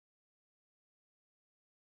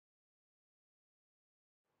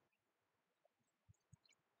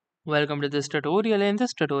Welcome to this tutorial. In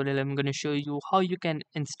this tutorial, I'm going to show you how you can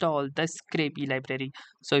install the Scrapy library.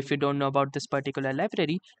 So if you don't know about this particular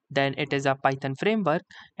library, then it is a Python framework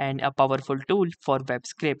and a powerful tool for web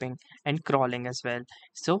scraping and crawling as well.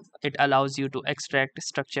 So it allows you to extract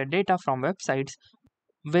structured data from websites,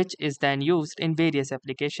 which is then used in various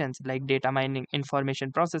applications like data mining,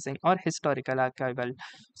 information processing, or historical archival.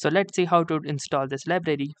 So let's see how to install this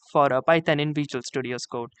library for a Python in Visual Studio's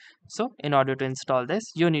code. So in order to install this,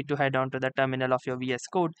 you need to head on to the terminal of your VS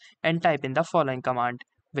Code and type in the following command,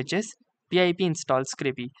 which is pip install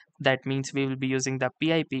Scrapy. That means we will be using the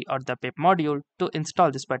pip or the pip module to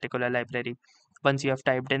install this particular library. Once you have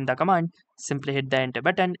typed in the command, simply hit the enter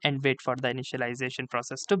button and wait for the initialization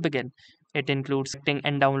process to begin. It includes selecting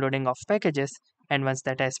and downloading of packages, and once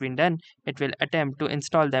that has been done, it will attempt to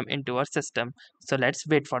install them into our system. So let's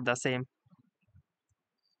wait for the same.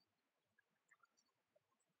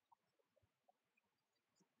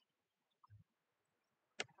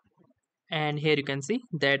 And here you can see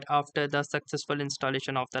that after the successful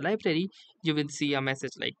installation of the library, you will see a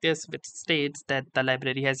message like this which states that the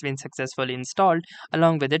library has been successfully installed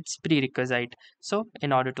along with its prerequisite. So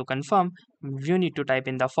in order to confirm, you need to type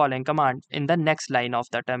in the following command in the next line of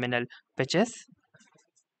the terminal, which is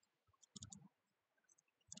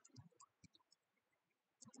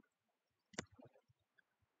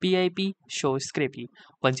pip show Scrapy.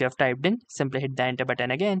 Once you have typed in, simply hit the enter button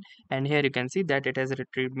again, and here you can see that it has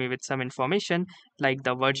retrieved me with some information like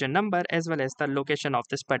the version number as well as the location of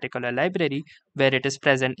this particular library where it is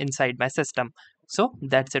present inside my system. So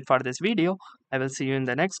that's it for this video. I will see you in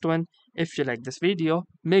the next one. If you like this video,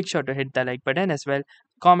 make sure to hit the like button as well,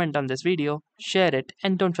 comment on this video, share it,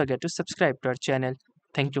 and don't forget to subscribe to our channel.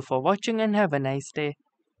 Thank you for watching and have a nice day.